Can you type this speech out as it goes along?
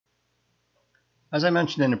As I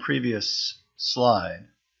mentioned in a previous slide,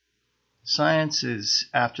 science is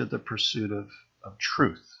after the pursuit of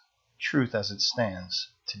truth, truth as it stands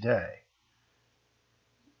today.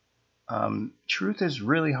 Truth is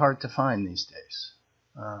really hard to find these days.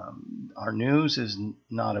 Our news is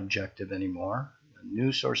not objective anymore. The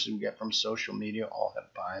news sources we get from social media all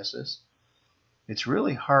have biases. It's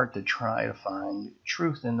really hard to try to find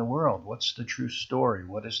truth in the world. What's the true story?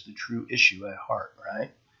 What is the true issue at heart,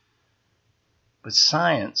 right? But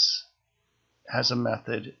science has a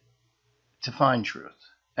method to find truth.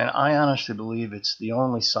 And I honestly believe it's the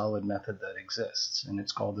only solid method that exists, and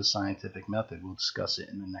it's called the scientific method. We'll discuss it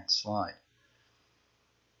in the next slide.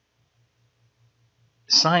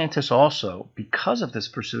 Scientists also, because of this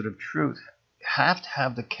pursuit of truth, have to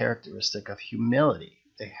have the characteristic of humility.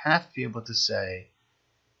 They have to be able to say,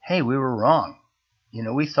 hey, we were wrong.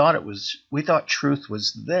 We thought truth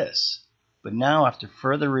was this, but now after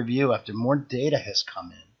further review, after more data has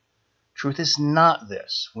come in, truth is not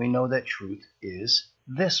this. We know that truth is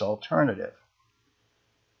this alternative.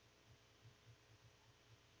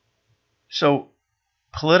 So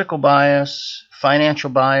political bias, financial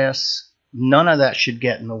bias, none of that should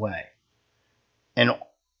get in the way. And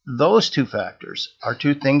those two factors are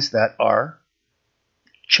two things that are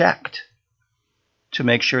checked to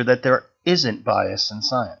make sure that there isn't bias in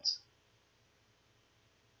science.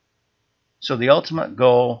 So the ultimate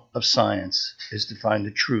goal of science is to find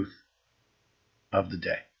the truth of the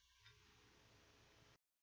day.